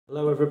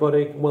Hello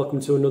everybody and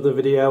welcome to another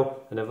video,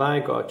 and have I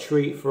got a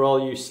treat for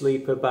all you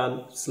Sleeper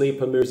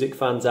music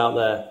fans out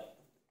there.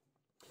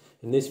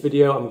 In this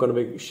video I'm going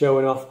to be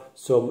showing off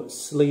some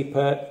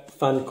Sleeper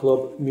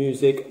Fanclub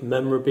music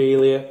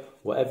memorabilia,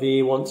 whatever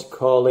you want to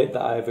call it,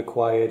 that I've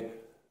acquired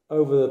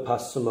over the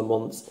past summer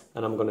months,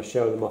 and I'm going to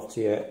show them off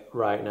to you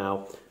right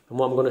now. And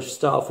what I'm going to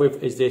start off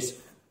with is this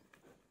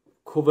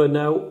cover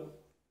note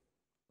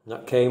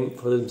that came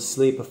for the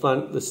Sleeper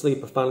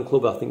Fan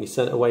Club. I think you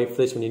sent away for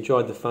this when you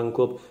joined the fan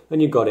club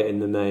and you got it in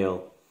the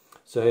mail.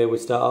 So here we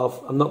start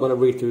off. I'm not going to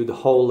read through the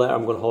whole letter.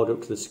 I'm going to hold it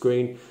up to the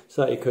screen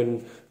so that you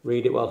can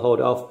read it while I hold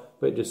it off.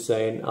 But just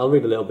saying, I'll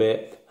read a little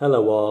bit.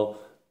 Hello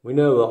all. We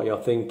know what you're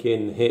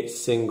thinking.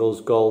 Hits, singles,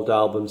 gold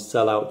albums,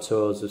 sellout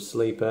tours of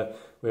Sleeper.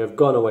 We have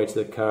gone away to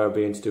the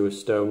Caribbean to do a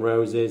Stone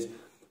Roses.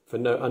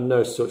 And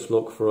no such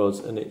luck for us.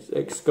 And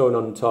it's going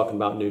on and talking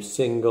about new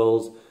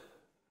singles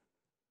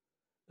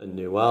and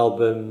new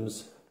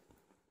albums.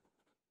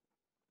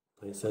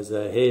 It says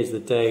here's the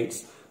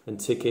dates and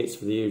tickets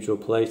for the usual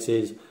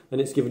places,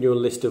 and it's giving you a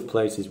list of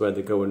places where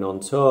they're going on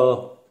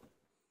tour.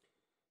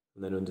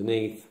 And then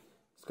underneath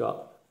it's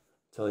got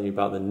telling you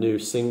about the new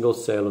single,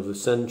 Sale of the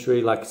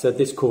Century. Like I said,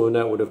 this cover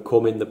note would have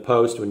come in the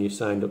post when you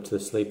signed up to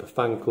the Sleeper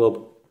Fan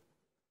Club.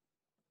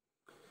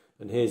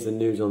 And here's the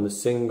news on the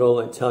single.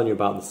 It's telling you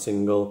about the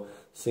single.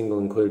 The single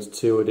includes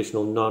 2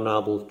 additional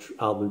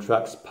non-album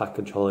tracks,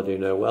 Package, Holiday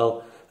and Oh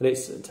Well. And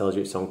it tells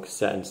you it's on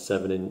cassette and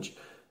 7-inch.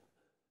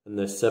 And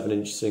the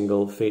 7-inch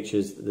single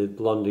features the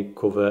Blondie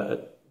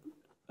cover,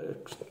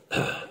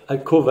 a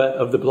cover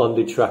of the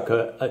Blondie track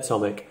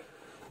Atomic.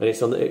 And it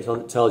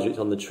tells you it's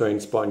on the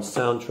Trainspotting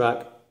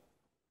soundtrack.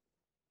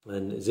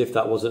 And as if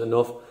that wasn't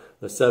enough,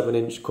 the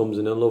 7-inch comes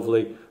in a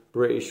lovely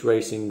British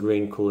racing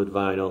green coloured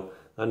vinyl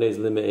and is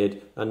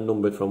limited and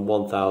numbered from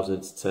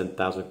 1,000 to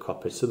 10,000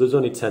 copies. So there's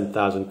only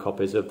 10,000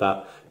 copies of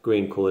that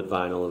green coloured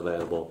vinyl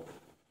available.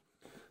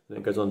 And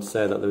it goes on to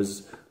say that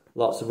there's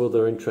lots of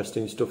other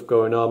interesting stuff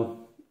going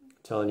on,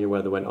 telling you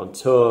where they went on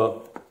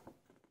tour.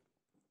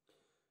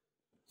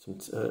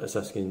 It's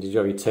asking, did you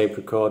have your tape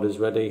recorders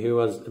ready? Who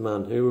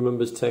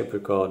remembers tape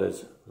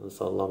recorders? That's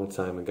a long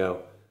time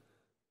ago.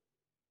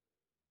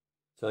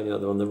 Telling you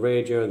that they're on the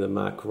radio, the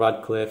Mark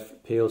Radcliffe,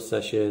 Peel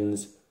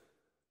Sessions.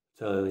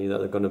 Telling you that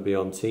they're going to be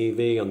on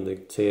TV on the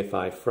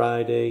TFI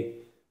Friday,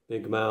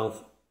 Big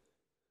Mouth.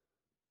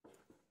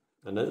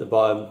 And at the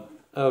bottom,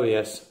 oh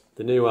yes,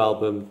 the new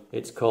album,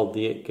 it's called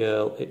The It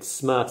Girl. It's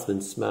smarter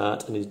than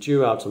smart and is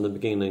due out on the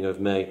beginning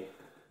of May.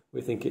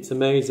 We think it's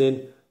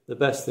amazing, the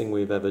best thing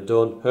we've ever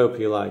done. Hope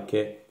you like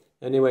it.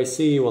 Anyway,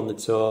 see you on the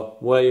tour.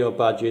 Wear your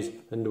badges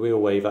and we'll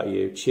wave at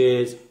you.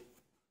 Cheers.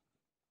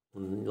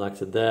 And like I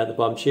said there at the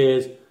bottom,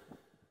 cheers.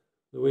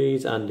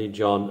 Louise, Andy,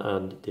 John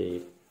and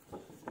Dave.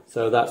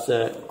 So that's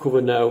a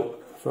cover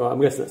note for,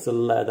 I'm guessing that's a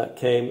letter that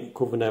came,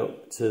 cover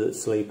note to the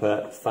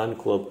Sleeper Fan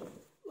Club.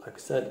 Like I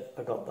said,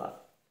 I got that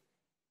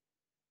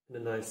in a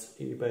nice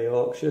eBay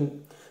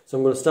auction. So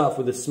I'm going to start off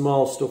with the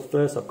small stuff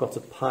first. I've got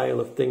a pile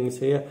of things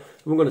here.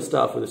 I'm going to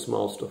start off with the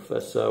small stuff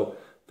first. So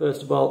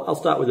first of all, I'll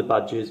start with the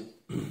badges.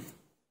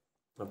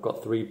 I've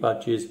got 3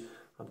 badges.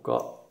 I've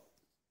got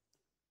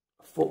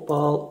a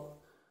football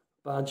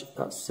badge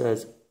that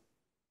says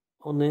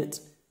on it,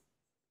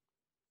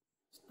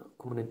 it's not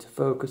coming into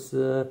focus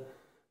there,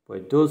 but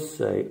it does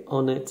say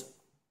on it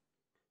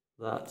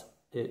that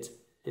it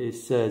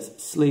says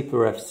Sleeper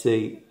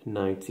FC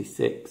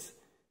 96.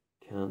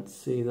 Can't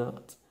see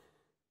that,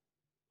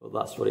 but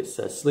that's what it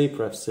says,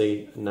 Sleeper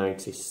FC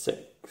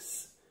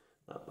 96.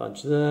 That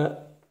badge there,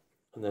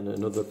 and then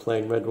another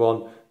plain red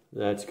one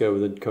there to go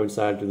with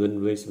coincide with the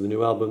release of the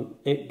new album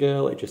It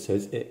Girl. It just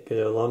says It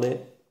Girl on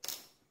it.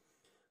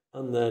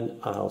 And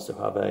then I also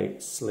have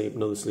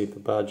another Sleeper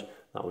badge.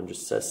 That one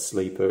just says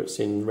Sleeper. It's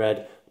in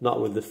red, not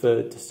with the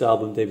first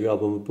album, debut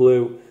album of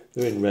blue.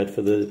 They're in red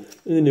for the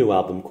new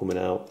album coming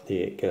out,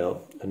 The It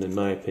Girl, and in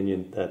my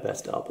opinion, their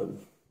best album.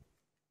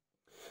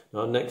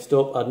 Now next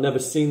up, I'd never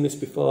seen this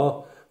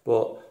before,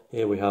 but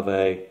here we have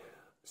a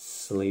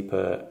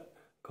Sleeper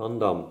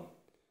condom.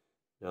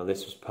 Now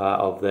this was part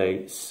of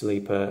the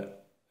Sleeper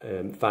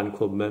Fan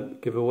Club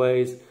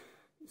giveaways.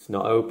 It's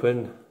not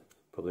open,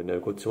 probably no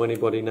good to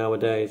anybody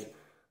nowadays.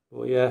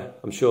 But yeah,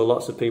 I'm sure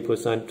lots of people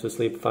who signed up to the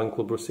Sleeper Fan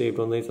Club received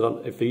one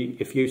of these.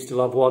 If you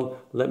still have one,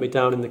 let me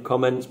down in the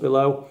comments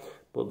below.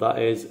 But that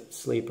is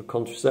Sleeper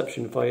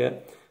contraception for you,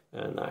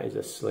 and that is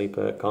a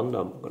Sleeper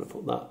condom. I'm going to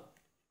put that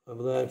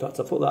over there. In fact,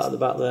 I put that at the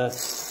back there,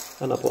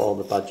 and I put all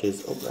the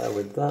badges up there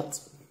with that.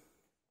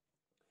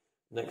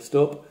 Next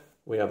up,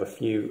 we have a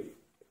few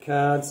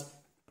cards.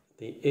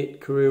 The It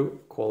Crew,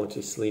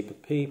 Quality Sleeper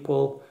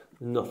People.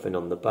 Nothing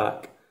on the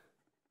back.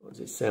 What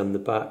does it say on the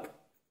back?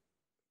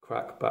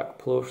 Crack back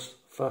plus,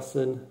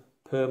 fasten,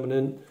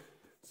 permanent.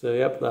 So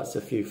yep, that's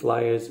a few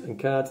flyers and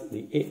cards.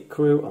 The It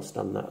Crew, I'll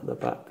stand that at the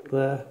back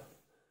there.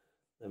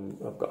 Then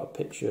I've got a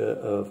picture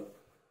of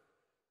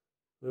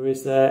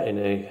Louise there in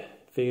a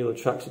field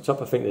tracksuit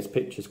top. I think this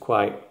picture's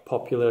quite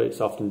popular. It's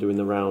often doing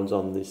the rounds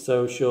on the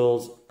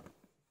socials.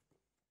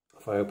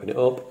 If I open it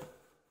up,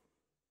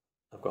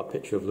 I've I've got a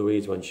picture of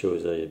Louise when she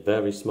was a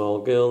very small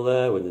girl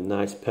there with a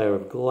nice pair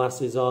of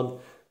glasses on.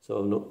 So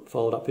I've not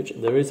followed that picture.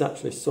 There is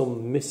actually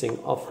some missing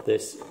off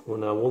this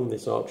when I won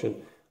this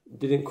auction.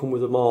 Didn't come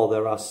with them all.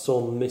 There are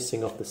some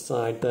missing off the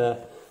side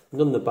there. And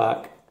on the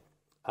back,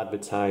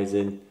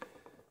 advertising,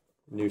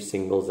 new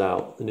singles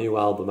out. The new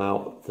album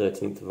out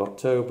 13th of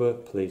October,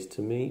 Pleased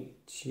to Meet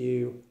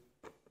You.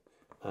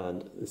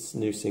 And this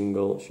new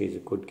single, She's a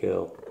Good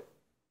Girl.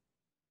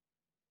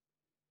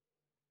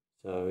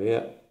 So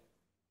yeah.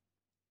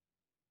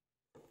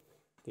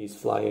 These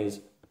flyers,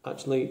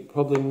 actually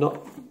probably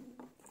not,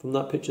 from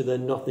that picture they're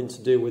nothing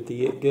to do with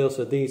the It Girl.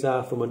 So these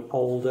are from an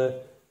older,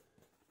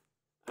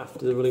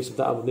 after the release of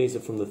that album. These are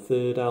from the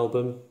third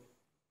album.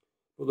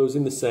 But those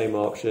in the same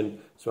auction,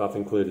 so I've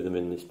included them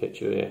in this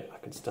picture here. I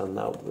can stand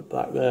out at the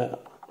back there.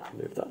 I'll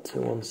move that to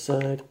one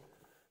side.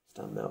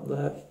 Stand out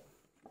there.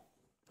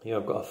 Here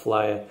I've got a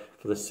flyer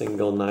for the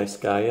single Nice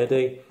Guy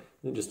Eddie.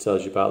 It just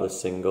tells you about the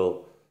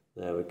single.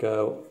 There we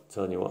go,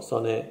 telling you what's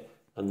on it.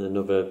 And then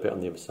another bit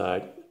on the other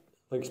side.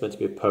 I think it's meant to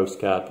be a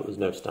postcard, but there's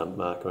no stamp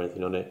mark or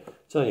anything on it.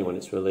 Telling you when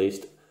it's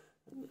released.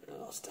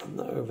 I'll stand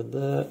that over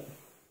there.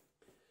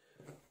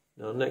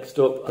 Now next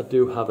up, I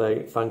do have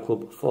a fan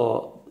club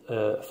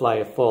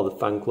flyer for the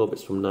fan club.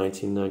 It's from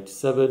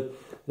 1997.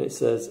 And it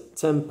says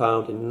 £10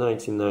 in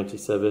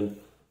 1997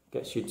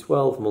 gets you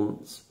 12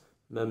 months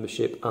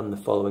membership and the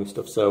following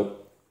stuff. So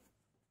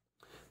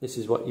this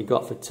is what you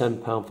got for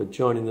 £10 for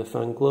joining the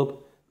fan club.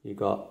 You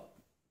got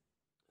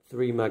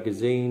 3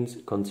 magazines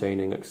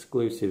containing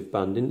exclusive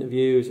band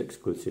interviews,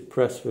 exclusive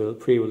press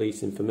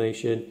pre-release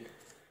information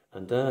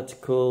and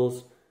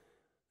articles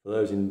for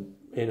those in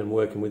and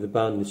working with the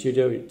band in the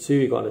studio. 2,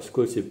 you got an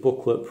exclusive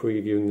booklet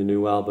previewing the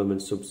new album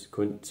and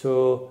subsequent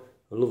tour,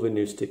 a lovely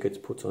new sticker to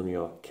put on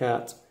your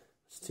cat, a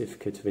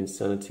certificate of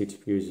insanity to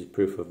use as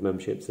proof of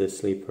membership to the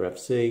Sleeper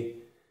FC,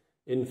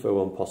 info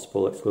on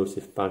possible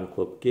exclusive fan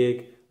club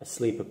gig, a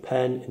Sleeper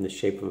pen in the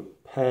shape of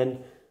a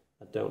pen.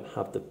 I don't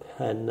have the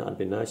pen. That'd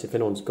be nice. If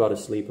anyone's got a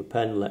Sleeper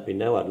pen, let me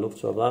know. I'd love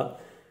to have that.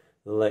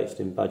 The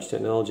latest in badge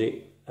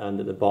technology. And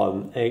at the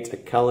bottom, 8, a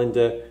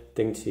calendar,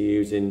 thing to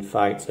use in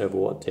fights over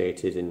what day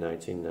it is in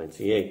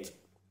 1998.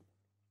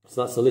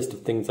 So that's a list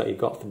of things that you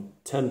got for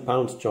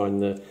 £10 to join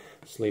the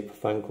Sleeper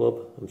Fan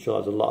Club. I'm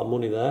sure there's a lot of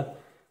money there.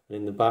 And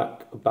in the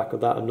back of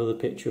that, another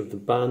picture of the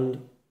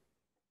band.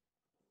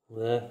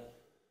 There.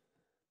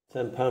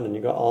 £10 and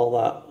you got all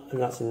that.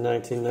 And that's in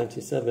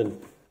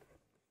 1997.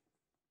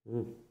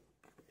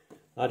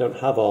 I don't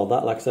have all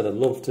that. Like I said, I'd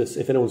love to,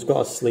 if anyone's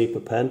got a Sleeper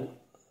pen,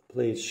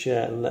 please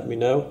share and let me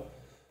know.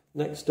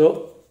 Next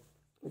up,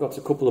 I've got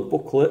a couple of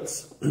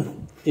booklets,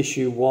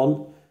 issue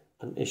 1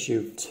 and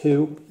issue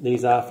 2.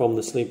 These are from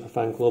the Sleeper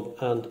Fan Club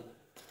and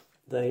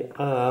they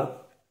are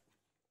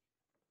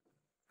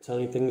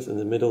telling you things in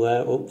the middle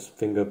there. Oops,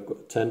 finger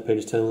 10,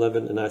 pages 10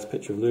 11, a nice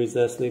picture of Louise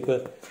there,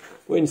 Sleeper.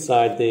 But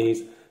inside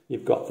these,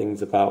 you've got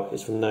things about,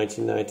 it's from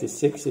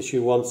 1996,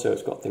 issue 1, so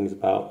it's got things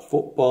about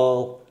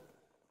football,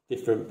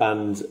 different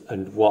bands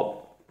and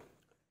what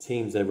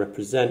teams they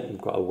represent.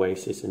 We've got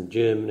Oasis in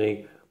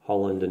Germany,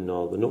 Holland and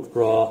Northern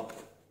Uproar.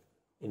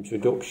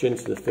 Introduction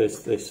to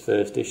this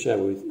first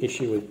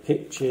issue with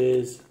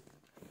pictures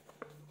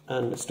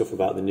and stuff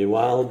about the new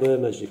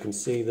album, as you can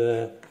see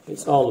there.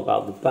 It's all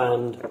about the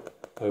band.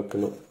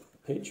 Open up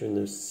picture in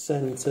the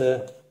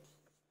centre.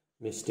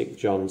 Mystic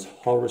John's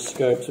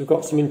horoscope. So we've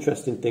got some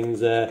interesting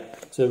things there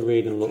to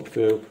read and look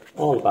through.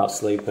 All about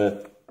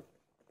Sleeper.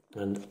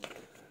 And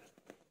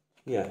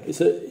yeah,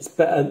 it's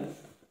better.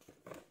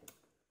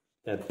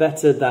 They're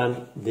better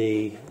than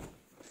the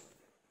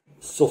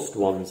sussed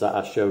ones that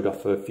I showed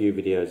off a few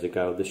videos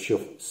ago, the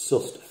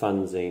sussed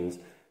fanzines.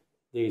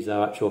 These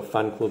are actual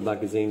fan club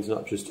magazines,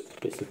 not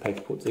just bits of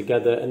paper put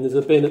together. And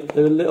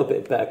they're a little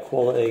bit better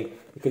quality.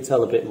 You can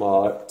tell a bit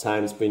more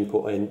time's been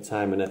put in,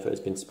 time and effort has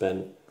been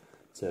spent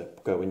to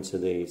go into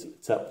these.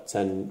 Top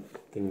 10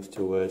 things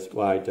towards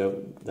why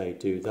don't they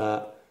do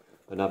that.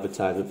 An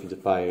advertisement for you to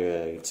buy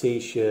a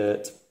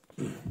t-shirt.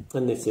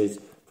 And this is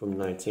from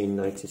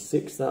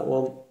 1996, that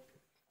one.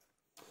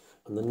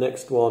 And the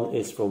next one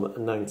is from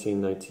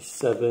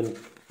 1997.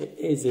 It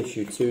is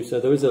issue 2, so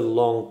there is a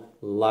long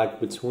lag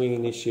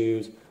between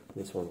issues.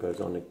 This one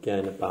goes on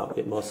again about a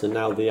bit more. So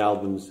now the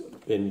album's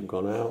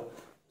gone out.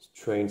 There's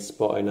train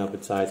spotting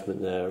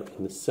advertisement there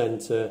in the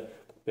centre.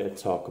 A bit of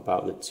talk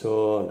about the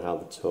tour and how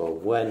the tour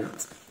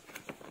went.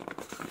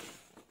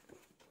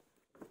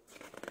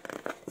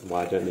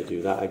 Why don't they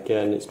do that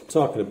again? It's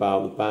talking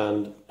about the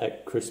band,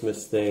 at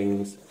Christmas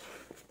things,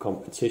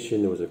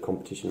 competition. There was a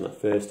competition in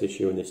that first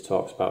issue, and this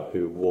talks about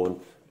who won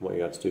and what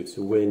you had to do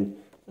to win.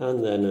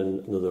 And then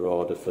another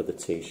order for the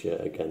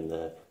t-shirt again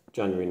there.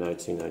 January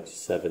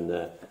 1997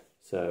 there.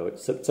 So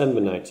it's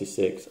September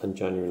 96 and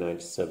January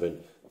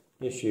 97,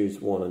 issues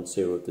 1 and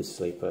 2 of the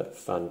Sleeper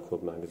Fan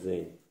Club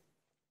magazine.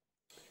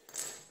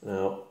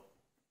 Now,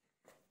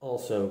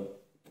 also,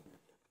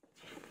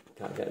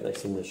 can't get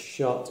this in the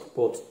shot,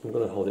 but I'm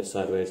going to hold it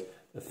sideways.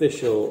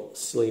 official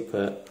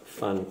Sleeper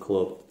fan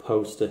club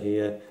poster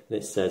here, and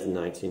it says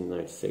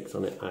 1996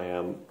 on it. I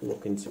am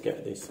looking to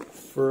get this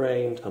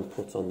framed and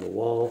put on the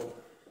wall.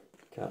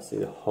 Can't see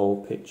the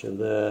whole picture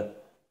there,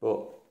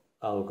 but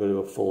I'll go do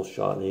a full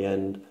shot at the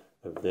end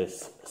of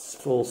this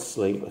full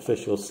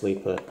official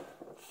Sleeper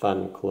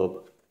fan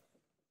club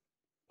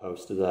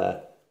poster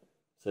there.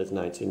 It says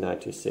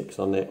 1996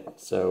 on it,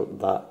 so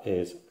that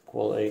is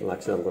quality. Like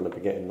I said, I'm going to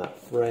be getting that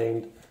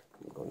framed.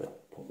 I'm going to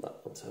put that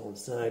onto one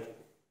side.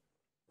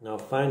 Now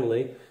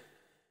finally,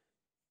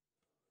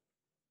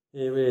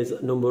 here is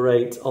number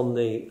 8 on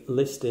the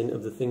listing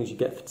of the things you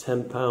get for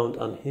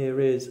 £10, and here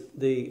is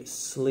the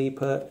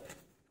Sleeper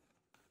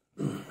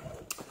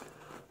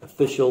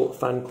official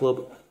fan club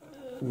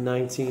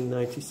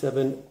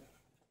 1997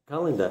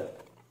 calendar.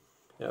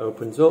 It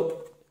opens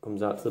up,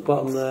 comes out to the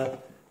bottom there,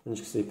 and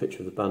you can see a picture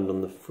of the band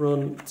on the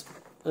front,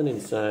 and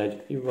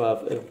inside you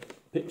have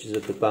pictures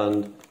of the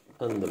band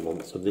and the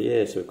months of the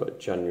year. So we've got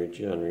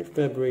January,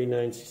 February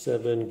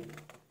 97,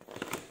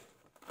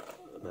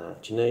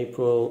 March and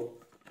April,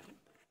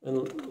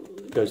 and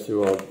it goes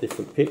through all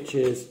different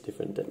pictures,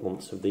 different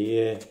months of the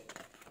year.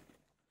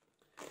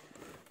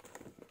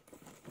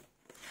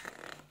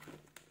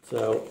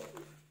 So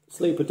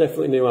Sleeper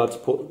definitely knew how to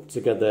put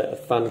together a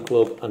fan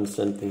club and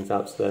send things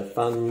out to their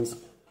fans,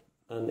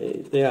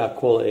 and they are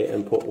quality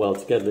and put well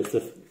together.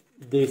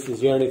 This is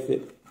the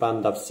only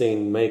band I've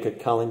seen make a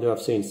calendar.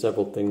 I've seen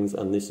several things,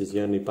 and this is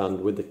the only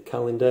band with a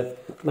calendar.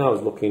 And I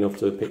was lucky enough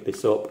to pick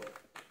this up,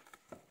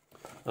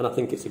 and I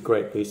think it's a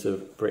great piece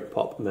of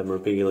Britpop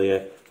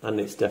memorabilia, and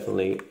it's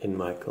definitely in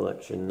my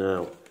collection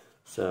now.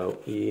 So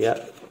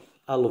yeah,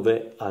 I love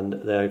it, and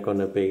they're going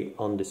to be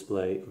on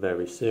display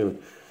very soon.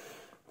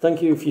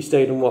 Thank you if you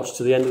stayed and watched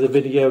to the end of the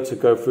video to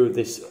go through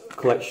this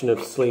collection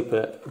of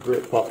Sleeper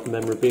Britpop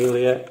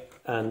memorabilia.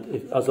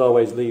 And as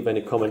always, leave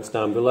any comments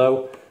down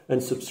below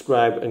and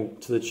subscribe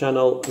to the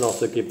channel, and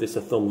also give this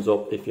a thumbs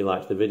up if you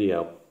liked the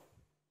video.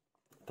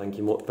 Thank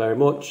you very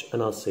much,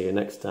 and I'll see you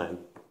next time.